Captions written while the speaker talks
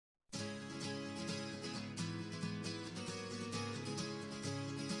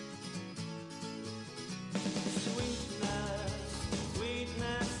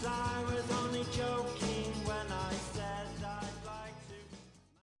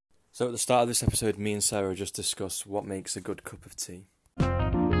So at the start of this episode, me and Sarah just discussed what makes a good cup of tea.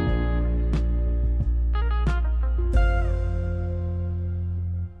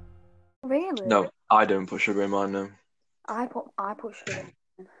 Really? No, I don't put sugar in mine, no. I put sugar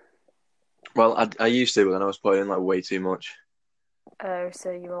in. Well, I used to, but then I was putting in like way too much. Oh, so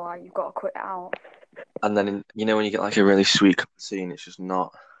you were like, you've got to quit it out. And then, when you get like a really sweet cup of tea and it's just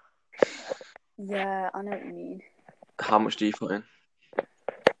not. Yeah, I know what you mean. How much do you put in?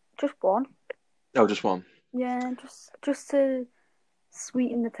 Just one. Oh, just one. Yeah, just to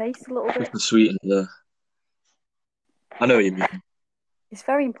sweeten the taste a little Just bit. the sweeten the. I know what you mean. It's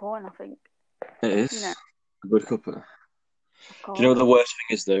very important, I think. It You know, is a good cup of. of Do you know what course. the worst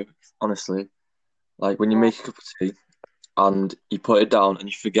thing is though? Honestly, like when you Well, make a cup of tea and you put it down and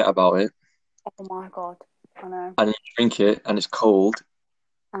you forget about it oh my God. I know. and you drink it and it's cold.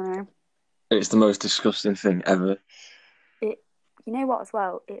 I know. It's the most disgusting thing ever. It. You know what? As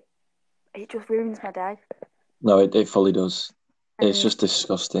well, it just ruins my day. No, it fully does. It's And just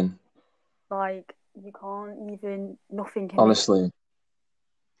disgusting. like, you can't even. Nothing can make. Honestly,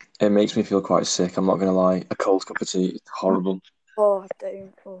 it makes me feel quite sick. I'm not gonna lie. A cold cup of tea is horrible. Oh, I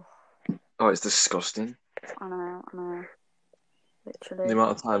don't. Oh, Oh, it's disgusting. I know. I know. The Literally.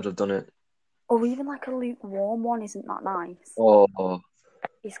 amount of times I've done it. Or even like a lukewarm one isn't that nice. Oh,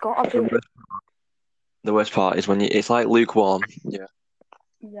 It's got a the bit, worst, the worst part is when it's like lukewarm. Yeah.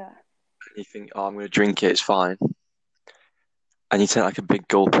 yeah, And you think, oh, I'm gonna drink it. It's fine. And you take like a big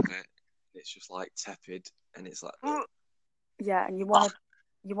gulp of it. And it's just like tepid, and it's like, ugh. yeah, and you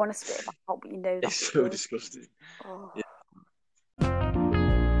wanna spit it back out, but you know It's that's so good. disgusting. Oh, Yeah.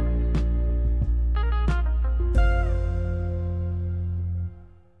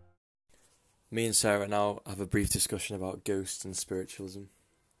 Me and Sarah now have a brief discussion about ghosts and spiritualism.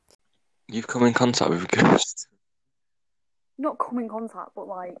 You've come in contact with a ghost? not come in contact, but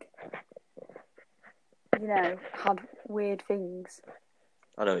like had weird things.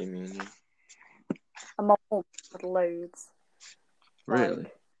 I know what you mean. Yeah. And my mum had loads. Really?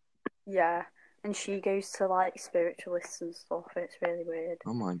 Like, yeah, and she goes to like spiritualists and stuff. It's really weird.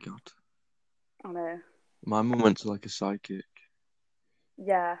 Oh my God. I know. My mum went to like a psychic.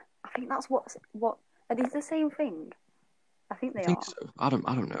 Yeah, I think that's what are these the same thing? I think I they think are. so. I don't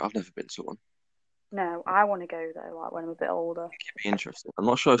know. I've never been to one. No, I want to go though. Like when I'm a bit older. It'd be interesting. I'm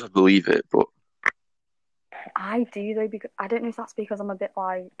not sure if I believe it, but I do though because I don't know if that's because I'm a bit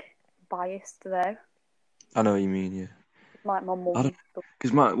like biased though. I know what you mean. Yeah. Like my I don't mum.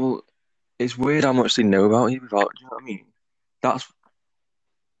 because it's weird how much they know about you without. Do you know what I mean? That's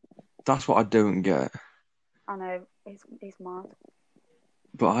that's what I don't get. I know it's mad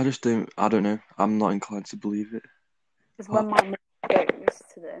But I just don't. I don't know. I'm not inclined to believe it. because Uh, when my mum goes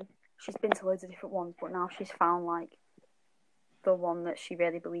to them, she's been to loads of different ones, but now she's found like the one that she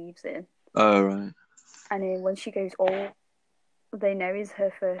really believes in. Oh right. And then when she goes, all they know is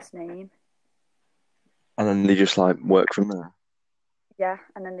her first name. And then they just like work from there. Yeah,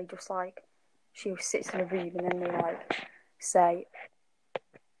 and then they just like she sits in a room and then they like say,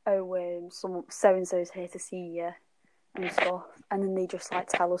 "Oh, someone so and so's here to see you." And stuff, and then they just like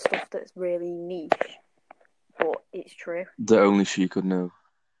tell us stuff that's really niche, but it's true. That only she could know.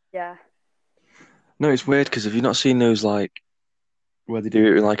 Yeah, No, it's weird because have you not seen those like where they do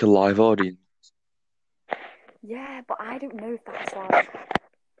it in like a live audience? yeah, but I don't know if that's like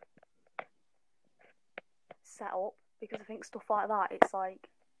set up because I think stuff like that, it's like,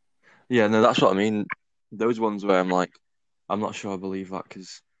 Yeah, no, that's what I mean. Those ones where I'm like, I'm not sure I believe that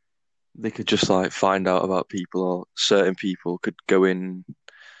because they could just like find out about people or certain people could go in,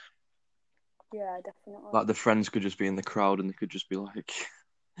 yeah, definitely. like the friends could just be in the crowd and they could just be like,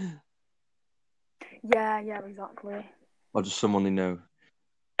 Yeah, yeah, exactly. or just someone they know.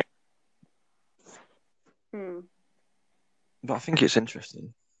 Hmm. But I think it's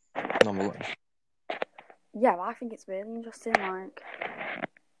interesting, nonetheless. Yeah, well, I think it's really interesting. Like,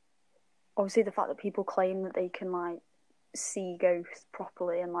 obviously, the fact that people claim that they can like see ghosts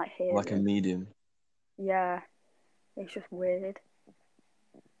properly and like hear Like a them. medium. Yeah, it's just weird.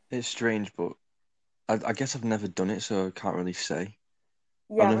 It's strange, but I guess I've never done it, so I can't really say.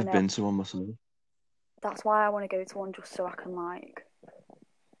 I've Yeah, I never know. been to one myself. That's why I want to go to one just so I can like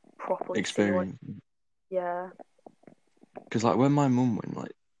properly see what. Experience. Yeah, Because like when my mum went,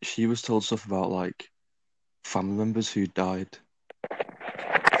 like she was told stuff about like family members who died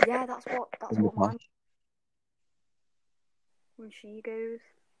yeah, that's in the what past. mine when she goes.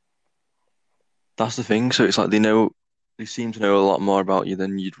 That's the thing. So it's like they seem to know a lot more about you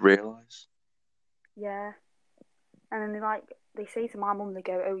than you'd realize. Yeah, and then they say to my mum, they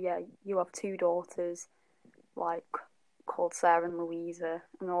go, "Oh yeah, you have two daughters. Like, called Sarah and Louisa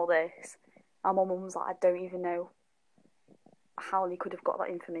and all this. And my mum was like, I don't even know how they could have got that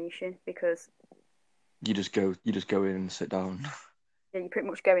information because You just go in and sit down. yeah, you pretty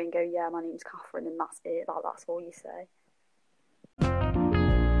much go in and go, yeah, my name's Catherine, and that's it. Like that's all you say.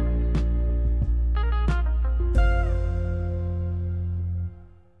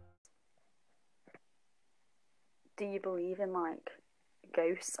 Do you believe in like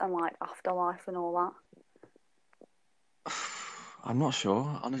ghosts and like afterlife and all that? I'm not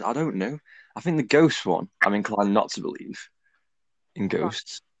sure. I don't know. I think the ghost one, I'm inclined not to believe in Right.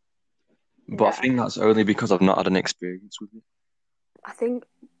 ghosts, but I Yeah. think that's only because I've not had an experience with it. I think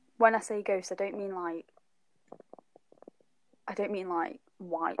when I say ghosts, I don't mean like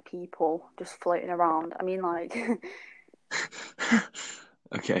white people just floating around. I mean like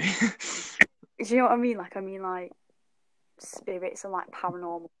Okay. do you know what I mean? Like I mean like spirits and like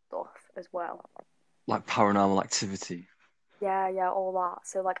paranormal stuff as well. Like paranormal activity. Yeah, yeah, all that.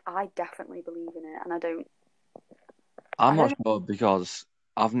 So like I definitely believe in it and I'm I don't not know sure because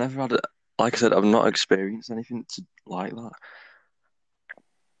I've never had it. Like I said, I've not experienced anything like that.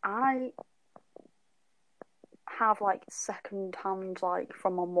 I have like second hand like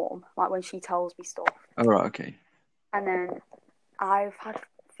from my mum, like when she tells me stuff. All right, okay. And then I've had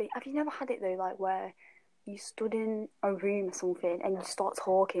have you never had it though, like where you stood in a room or something and you start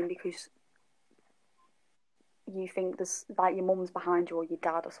talking because you think there's like your mum's behind you or your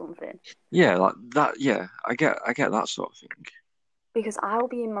dad or something. Yeah, like that. Yeah, I get that sort of thing. Because I'll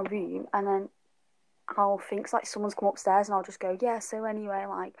be in my room and then I'll think it's like someone's come upstairs and I'll just go, yeah, so anyway,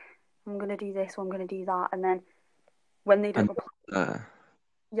 like I'm gonna do this or I'm gonna do that and then when they don't And reply uh,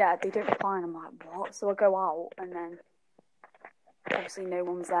 yeah, they don't reply and I'm like, what? So I go out and then obviously no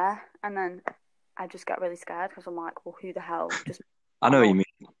one's there and then I just get really scared because I'm like, well who the hell just I I'm know what you not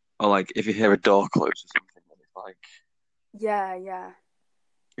mean. Or like if you hear a door close or something, and it's like, yeah, yeah.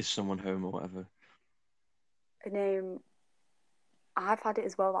 is someone home or whatever? And I've had it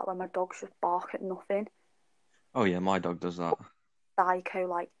as well, like when my dogs just bark at nothing. Oh yeah, my dog does that. Psycho,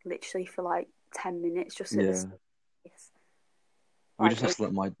 like literally for like 10 minutes, just at the Yeah, space. we Like just have to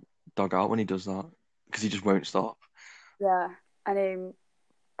let my dog out when he does that because he just won't stop. yeah. And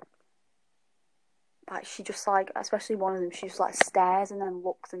like she just like especially one of them, she just like stares and then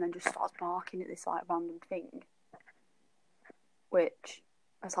looks and then just starts barking at this like random thing. Which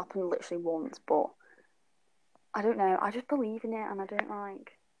has happened literally once, but I don't know. I just believe in it and I don't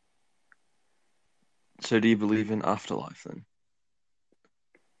like So do you believe in afterlife then?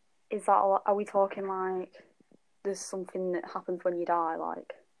 is that are we talking like there's something that happens when you die,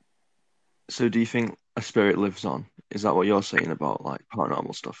 like So do you think a spirit lives on? Is that what you're saying about like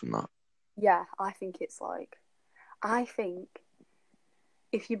paranormal stuff and that? yeah, I think it's like I think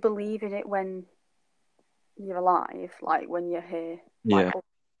if you believe in it when you're alive, like when you're here, like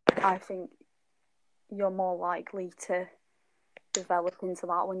Yeah. I think you're more likely to develop into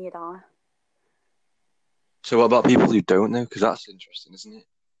that when you die. So what about people who don't know? Because that's interesting, isn't it?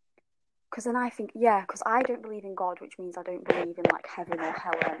 Because then I think, yeah, because I don't believe in God, which means I don't believe in like heaven or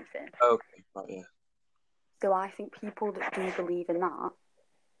hell or anything. Okay. Right, yeah. So I think people that do believe in that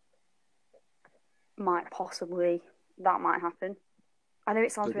might possibly, that might happen. I know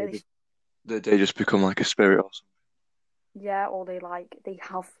it sounds That they really, just, that they just become like a spirit or something. yeah, or they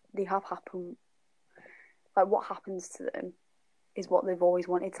have happened. Like what happens to them is what they've always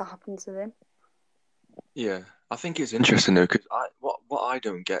wanted to happen to them. Yeah, I think it's interesting though, because what I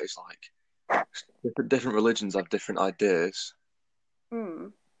don't get is like different religions have different ideas. Hmm.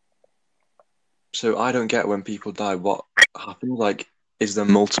 So I don't get when people die, what happens? Like, is there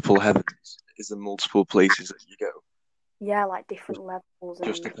multiple heavens? Is there multiple places that you go? Yeah, like Just, different levels,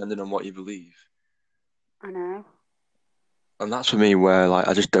 just and depending on what you believe. I know. And that's for me where like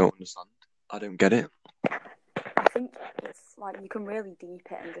I just don't understand. I don't get it. I think it's like you can really deep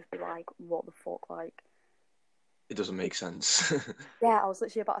it and just be like, what the fuck, like. It doesn't make sense. Yeah, I was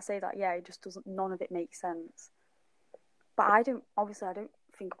literally about to say that. Yeah, it just doesn't. None of it makes sense. But I don't. Obviously, I don't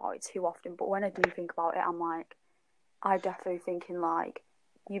think about it too often. But when I do think about it, I'm like, I definitely thinking like,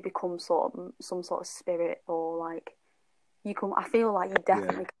 you become sort of some sort of spirit, or like you come. I feel like you Yeah.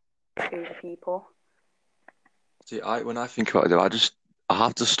 definitely come over people. See, I when I think about it though, I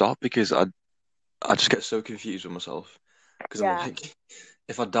have to stop because I just get so confused with myself because I'm Yeah. like,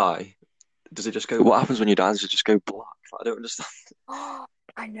 if I die, does it just go? What happens when you die? Does it just go black? Like, I don't understand. Oh,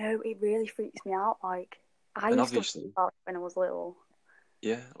 I know. It really freaks me out. Like I And used to obviously, about it when I was little.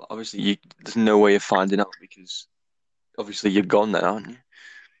 yeah, obviously there's no way of finding out because obviously you're gone then, aren't you?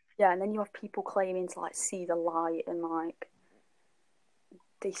 Yeah, and then you have people claiming to like see the light and like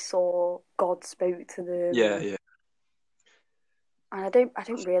they saw God spoke to them Yeah, and yeah. And I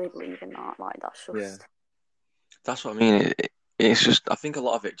don't really believe in that. Like that's Yeah, just that's what I mean. It's just I think a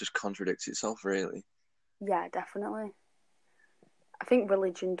lot of it just contradicts itself, really. yeah, definitely. I think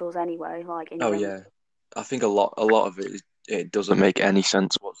religion does anyway. Like in Oh general, yeah, I think a lot of it doesn't make any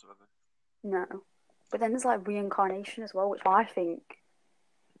sense whatsoever. no. But then there's like reincarnation as well, which I think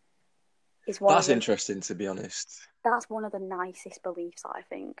is one of That's the interesting, to be honest. that's one of the nicest beliefs I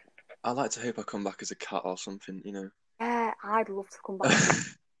think. I like to hope I come back as a cat or something, Yeah, I'd love to come back as a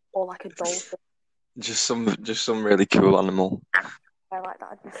or like a dolphin. just some really cool animal. I like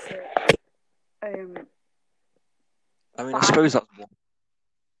that'd be sick. Um, I mean, but I I suppose that's one.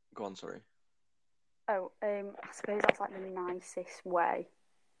 Go on, sorry. I suppose that's like the nicest way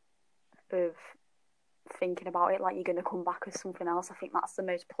of thinking about it. Like you're gonna come back as something else. I think that's the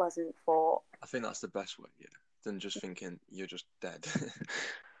most pleasant thought. I think that's the best way, yeah, than just thinking you're just dead.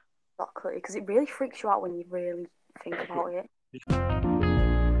 Exactly, because it really freaks you out when you really think about it.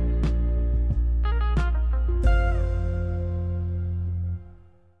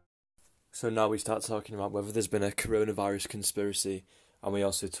 So now we start talking about whether there's been a coronavirus conspiracy, and we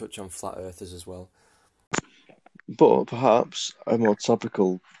also touch on flat earthers as well. But perhaps a more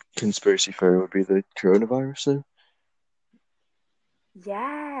topical conspiracy theory would be the coronavirus, though,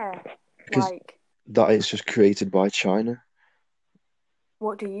 Yeah, because like that is just created by China.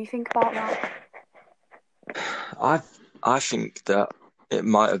 what do you think about that? I I think that it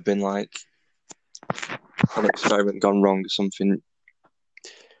might have been like an experiment gone wrong or something.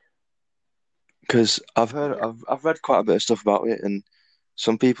 Because Yeah, I've read quite a bit of stuff about it, and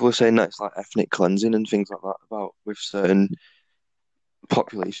some people are saying that it's like ethnic cleansing and things like that about with certain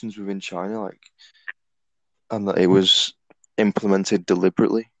populations within China, like, and that it was implemented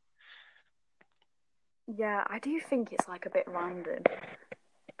deliberately. yeah, I do think it's like a bit random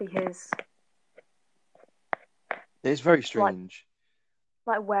because It's very like strange.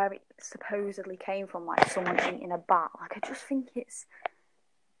 where it supposedly came from, like someone eating a bat. Like I just think it's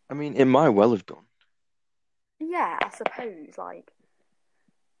I mean, it might well have done, yeah, I suppose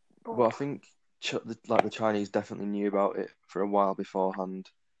but but I think like the Chinese definitely knew about it for a while beforehand,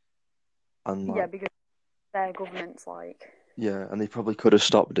 and yeah, like because their government's like yeah, and they probably could have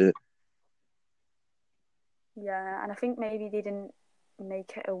stopped it. yeah, and I think maybe they didn't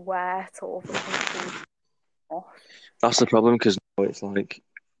make it aware to other people. That's the problem because now it's like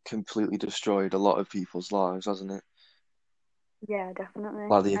completely destroyed a lot of people's lives, hasn't it? Yeah, definitely.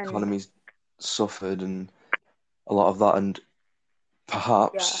 Like the And economy's suffered and a lot of that, and yeah,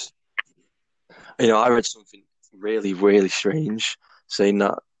 perhaps I read something really, really strange saying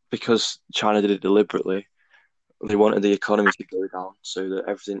that because China did it deliberately, they wanted the economy to go down so that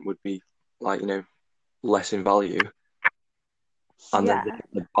everything would be like less in value, and then yeah.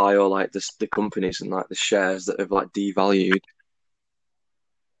 they buy all like the companies and like the shares that have like devalued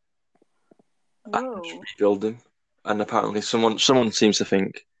and just Whoa. rebuild them. And apparently, someone seems to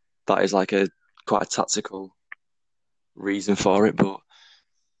think that is like a quite a tactical reason for it, but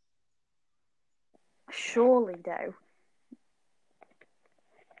Surely though,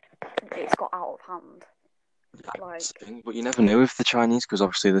 it's got out of hand. that's the Like, thing. But you never know with the Chinese because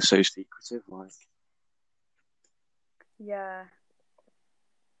obviously they're so secretive. Like, yeah.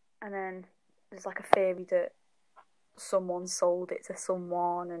 And then there's like a theory that someone sold it to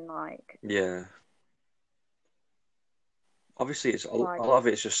someone and yeah, obviously like a lot of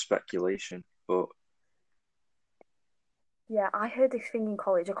it's just speculation, but yeah, I heard this thing in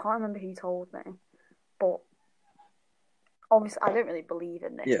college. I can't remember who told me, but obviously I don't really believe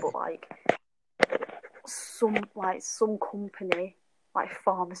in this, yeah. but some company, like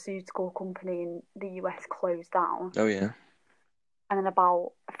pharmaceutical company in the US closed down. Oh yeah. And then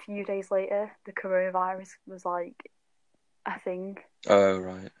about a few days later, the coronavirus was like a thing. Oh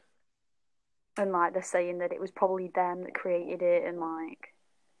right. And like they're saying that it was probably them that created it and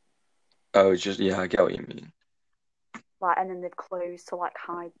Oh, it's just yeah, I get what you mean. and then they've closed to like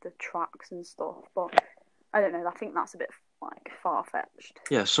hide the tracks and stuff. But I don't know, I think that's a bit like far fetched.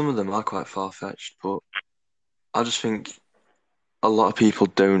 Yeah, some of them are quite far-fetched, but I just think a lot of people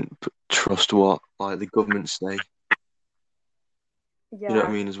don't trust what like the government say. You know what I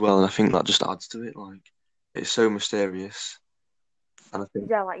Yeah. mean as well, and I think that just adds to it. Like, it's so mysterious, and I think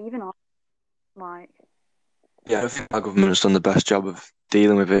Yeah, like even like yeah, I think our government's done the best job of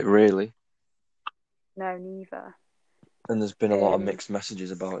dealing with it, really. no, neither. And there's been a lot of Um mixed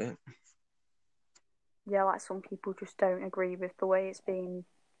messages about it. yeah, like some people just don't agree with the way it's being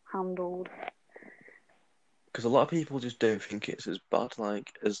handled. Because a lot of people just don't think it's as bad,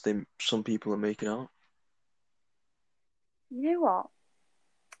 like as some people are making out. You know what?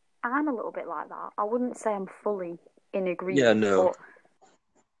 I'm a little bit like that. I wouldn't say I'm fully. in Yeah, agreement, no,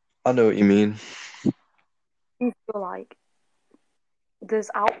 but I know what you mean. I feel like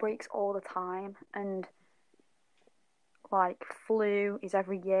there's outbreaks all the time, and like flu is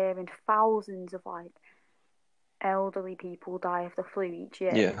every year, and thousands of like elderly people die of the flu each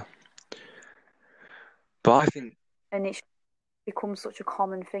year, Yeah, but I think and it's become such a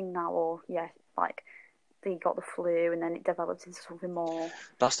common thing now. Or yeah, like they got the flu, and then it develops into something more.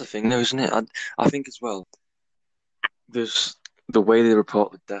 that's the thing, though, isn't it? I think as well, there's the way they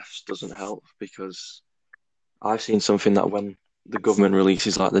report the deaths doesn't help because I've seen something that when the government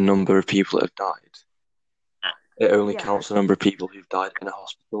releases like the number of people that have died, it only Yeah, counts the number of people who've died in a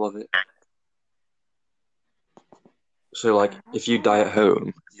hospital of it. So, like, if you die at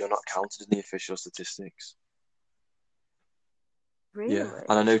home, you're not counted in the official statistics. Yeah, really.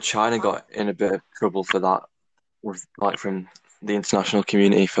 and I know China got in a bit of trouble for that, with like from the international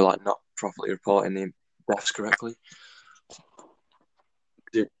community for like not properly reporting the deaths correctly,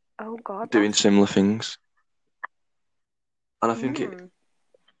 do, Oh God, doing that's similar things. And I think mm.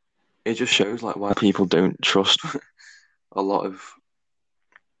 it just shows like why people don't trust a lot of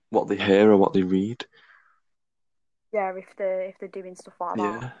what they hear or what they read. Yeah, if they're doing stuff like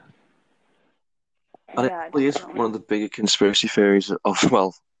that. Yeah. And it Yeah, probably is one of definitely. the bigger conspiracy theories of,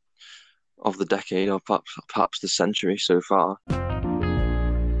 well, of the decade or perhaps the century so far.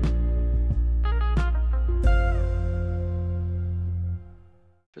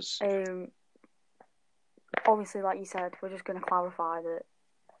 'Cause- Obviously, like you said, we're just going to clarify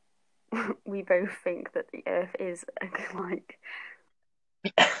that we both think that the Earth is like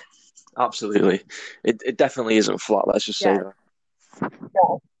absolutely. It definitely isn't flat, let's just say yeah.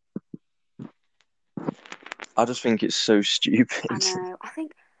 that. I just think it's so stupid. I know. I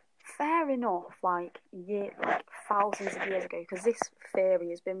think fair enough. Like thousands of years ago, because this theory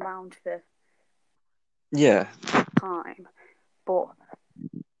has been around for Yeah. time. But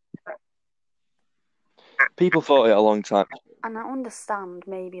People thought it a long time. and I understand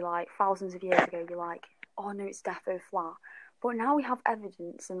maybe like thousands of years ago, you're like, oh no, it's defo flat. But now we have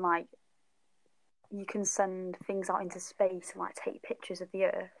evidence, and like you can send things out into space and like take pictures of the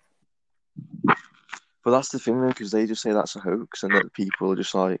Earth. But that's the thing though, because they just say that's a hoax and that people are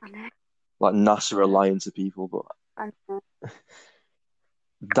just I know. like NASA are lying to people, but I know.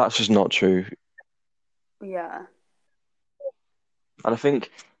 that's just not true. Yeah. And I think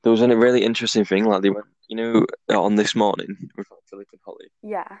there was a really interesting thing, like they went, on This Morning with like, Philip and Holly.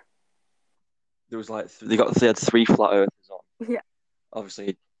 Yeah. There was like they had three flat earthers on, Yeah.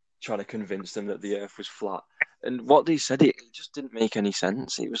 obviously trying to convince them that the Earth was flat. And what they said, it just didn't make any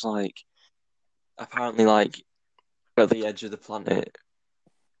sense. It was like apparently like at the edge of the planet,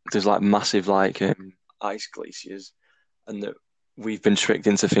 there's like massive like ice glaciers, and that we've been tricked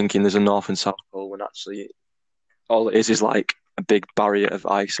into thinking there's a North and South Pole when actually all it is like a big barrier of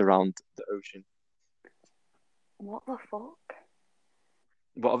ice around the ocean. What the fuck?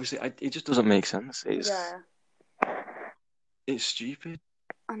 But obviously, it just doesn't make sense. Yeah. It's stupid,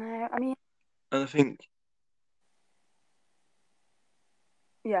 I know. I mean, and I think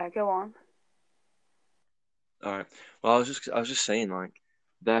yeah. Go on. all right. Well, I was just saying like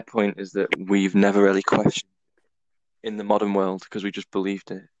their point is that we've never really questioned in the modern world because we just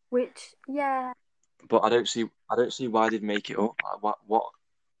believed it. Which, yeah, But I don't see why they'd make it up. Like,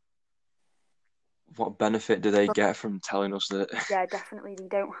 what benefit do they but get from telling us that? yeah, definitely they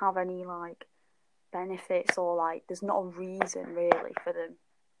don't have any like benefits or like there's not a reason really for them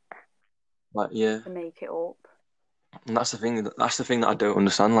Like, yeah, to make it up. and that's the thing. That's the thing that I don't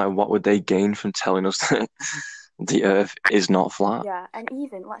understand. Like, what would they gain from telling us that the Earth is not flat? Yeah, and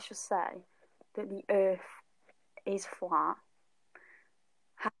even let's just say that the Earth is flat.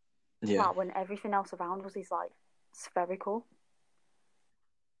 How Yeah, flat when everything else around us is like spherical.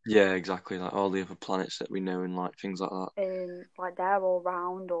 yeah, exactly. Like all the other planets that we know and like things like that. Like they're all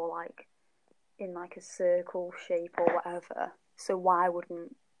round or like in like a circle shape or whatever. So why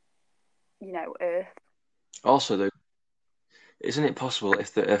wouldn't Earth? Also, though, isn't it possible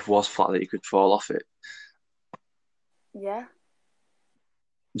if the Earth was flat that you could fall off it? Yeah,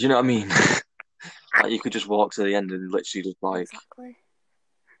 Do you know what I mean? Like you could just walk to the end and literally just like, exactly.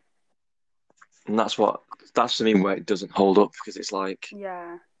 and that's the mean where it doesn't hold up because it's like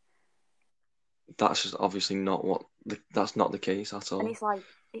Yeah, that's just obviously not that's not the case at and all.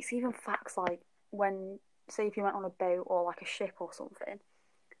 it's even facts like when say if you went on a boat or like a ship or something,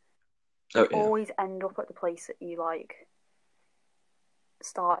 Oh you'd yeah. always end up at the place that you like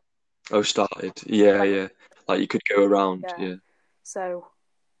start. Oh, started. Yeah, Like yeah. Like you could go around. yeah, Yeah. so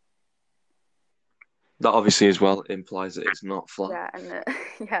That obviously as well implies that it's not flat. yeah,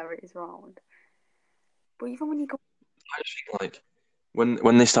 and yeah, it is round. But even when you go I just think like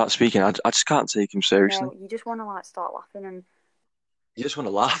when they start speaking, I just can't take them seriously. No, you just want to like start laughing. And You just want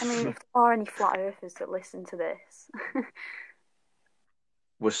to I mean, laugh. if there are any flat earthers that listen to this,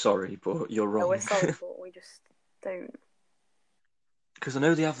 We're sorry, but you're no, we're wrong. sorry, but we just don't. Because I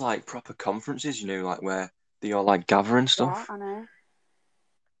know they have like proper conferences, like where they all like gather and Yeah, stuff. I know.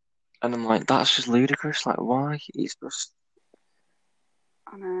 And I'm like, that's just ludicrous. Like, why?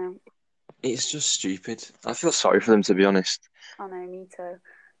 I know. It's just stupid. I feel sorry for them, to be honest. I know. Me too.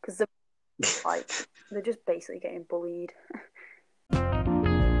 Because they're just basically getting bullied.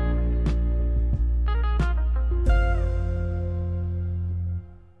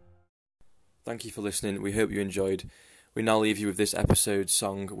 Thank you for listening. We hope you enjoyed. We now leave you with this episode's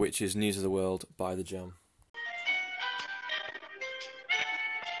song, which is News of the World by The Jam.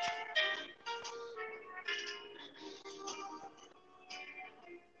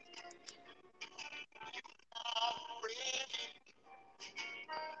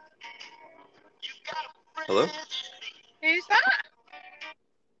 Hello? Who's that?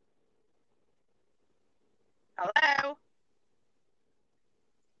 Hello?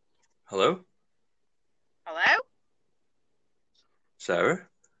 Hello? Hello? Sarah?